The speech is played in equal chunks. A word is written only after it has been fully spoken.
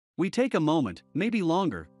We take a moment, maybe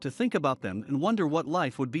longer, to think about them and wonder what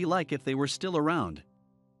life would be like if they were still around.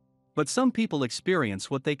 But some people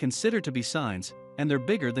experience what they consider to be signs, and they're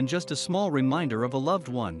bigger than just a small reminder of a loved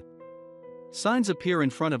one. Signs appear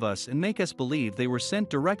in front of us and make us believe they were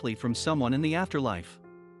sent directly from someone in the afterlife.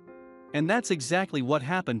 And that's exactly what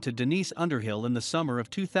happened to Denise Underhill in the summer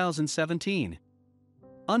of 2017.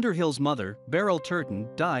 Underhill's mother, Beryl Turton,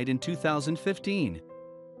 died in 2015.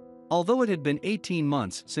 Although it had been 18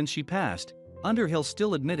 months since she passed, Underhill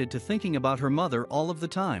still admitted to thinking about her mother all of the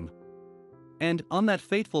time. And, on that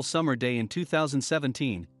fateful summer day in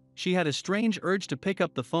 2017, she had a strange urge to pick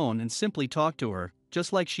up the phone and simply talk to her,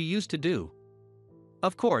 just like she used to do.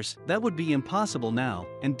 Of course, that would be impossible now,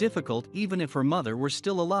 and difficult even if her mother were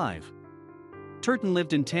still alive. Turton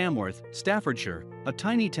lived in Tamworth, Staffordshire, a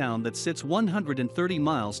tiny town that sits 130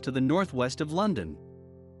 miles to the northwest of London.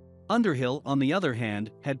 Underhill, on the other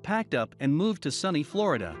hand, had packed up and moved to sunny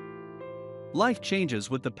Florida. Life changes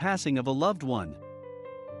with the passing of a loved one.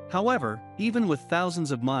 However, even with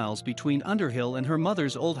thousands of miles between Underhill and her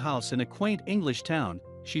mother's old house in a quaint English town,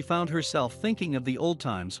 she found herself thinking of the old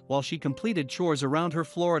times while she completed chores around her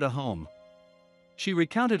Florida home. She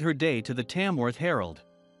recounted her day to the Tamworth Herald.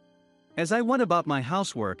 "As I went about my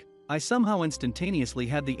housework, I somehow instantaneously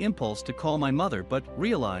had the impulse to call my mother but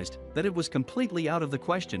realized that it was completely out of the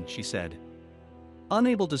question," she said.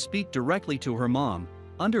 Unable to speak directly to her mom,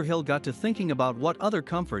 Underhill got to thinking about what other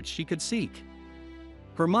comforts she could seek.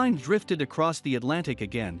 Her mind drifted across the Atlantic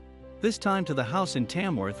again, this time to the house in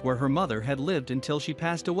Tamworth where her mother had lived until she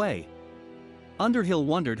passed away. Underhill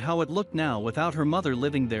wondered how it looked now without her mother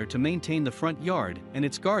living there to maintain the front yard and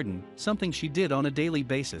its garden, something she did on a daily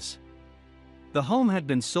basis. The home had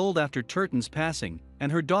been sold after Turton's passing, and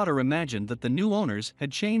her daughter imagined that the new owners had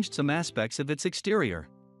changed some aspects of its exterior.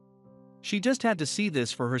 She just had to see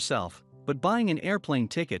this for herself, but buying an airplane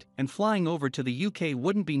ticket and flying over to the UK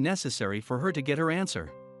wouldn't be necessary for her to get her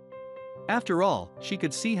answer. After all, she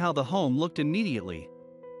could see how the home looked immediately.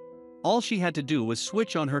 All she had to do was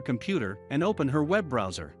switch on her computer and open her web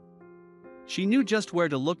browser. She knew just where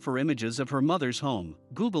to look for images of her mother's home: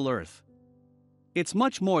 Google Earth. It's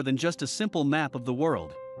much more than just a simple map of the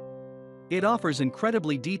world. It offers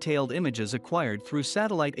incredibly detailed images acquired through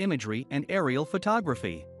satellite imagery and aerial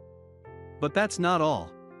photography. But that's not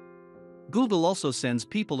all. Google also sends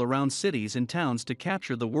people around cities and towns to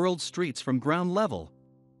capture the world's streets from ground level.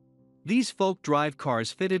 These folk drive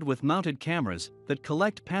cars fitted with mounted cameras that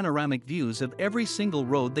collect panoramic views of every single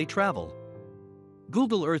road they travel.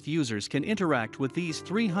 Google Earth users can interact with these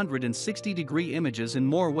 360-degree images in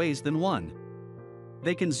more ways than one.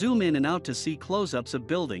 They can zoom in and out to see close-ups of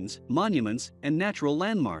buildings, monuments, and natural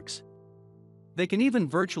landmarks. They can even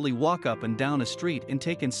virtually walk up and down a street and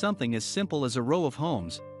take in something as simple as a row of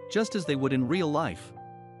homes, just as they would in real life.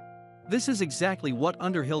 This is exactly what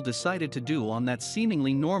Underhill decided to do on that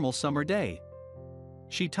seemingly normal summer day.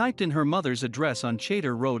 She typed in her mother's address on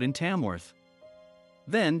Chater Road in Tamworth.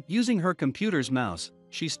 Then, using her computer's mouse,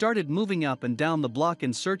 she started moving up and down the block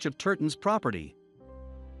in search of Turton's property.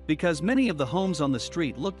 Because many of the homes on the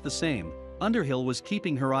street looked the same, Underhill was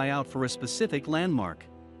keeping her eye out for a specific landmark.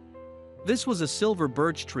 This was a silver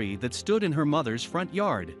birch tree that stood in her mother's front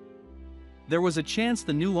yard. There was a chance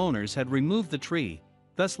the new owners had removed the tree,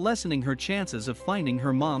 thus lessening her chances of finding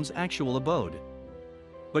her mom's actual abode.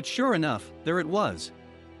 But sure enough, there it was.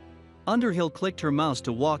 Underhill clicked her mouse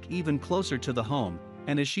to walk even closer to the home,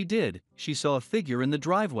 and as she did, she saw a figure in the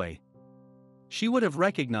driveway. She would have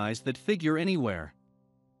recognized that figure anywhere.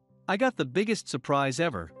 "I got the biggest surprise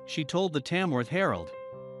ever," she told the Tamworth Herald.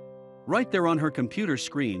 "Right there on her computer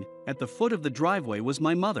screen, at the foot of the driveway, was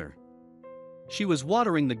my mother. She was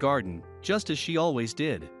watering the garden, just as she always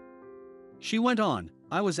did." She went on,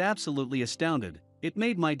 "I was absolutely astounded. It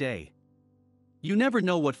made my day. You never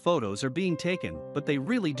know what photos are being taken, but they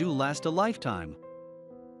really do last a lifetime."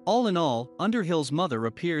 All in all, Underhill's mother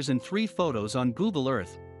appears in 3 photos on Google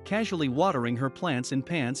Earth, casually watering her plants in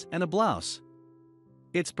pants and a blouse.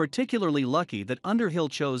 It's particularly lucky that Underhill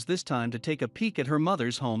chose this time to take a peek at her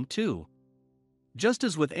mother's home too. Just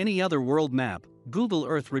as with any other world map, Google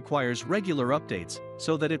Earth requires regular updates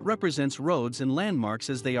so that it represents roads and landmarks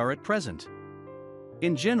as they are at present.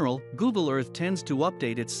 In general, Google Earth tends to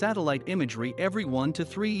update its satellite imagery every 1 to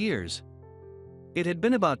 3 years. It had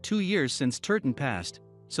been about 2 years since Turton passed,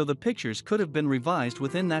 so the pictures could have been revised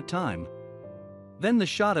within that time. Then the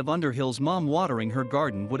shot of Underhill's mom watering her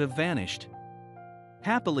garden would have vanished.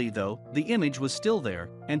 Happily though, the image was still there,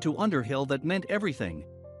 and to Underhill that meant everything.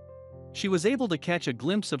 She was able to catch a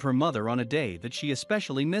glimpse of her mother on a day that she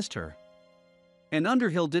especially missed her. And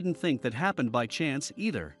Underhill didn't think that happened by chance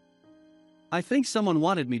either. I think someone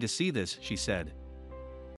wanted me to see this, she said.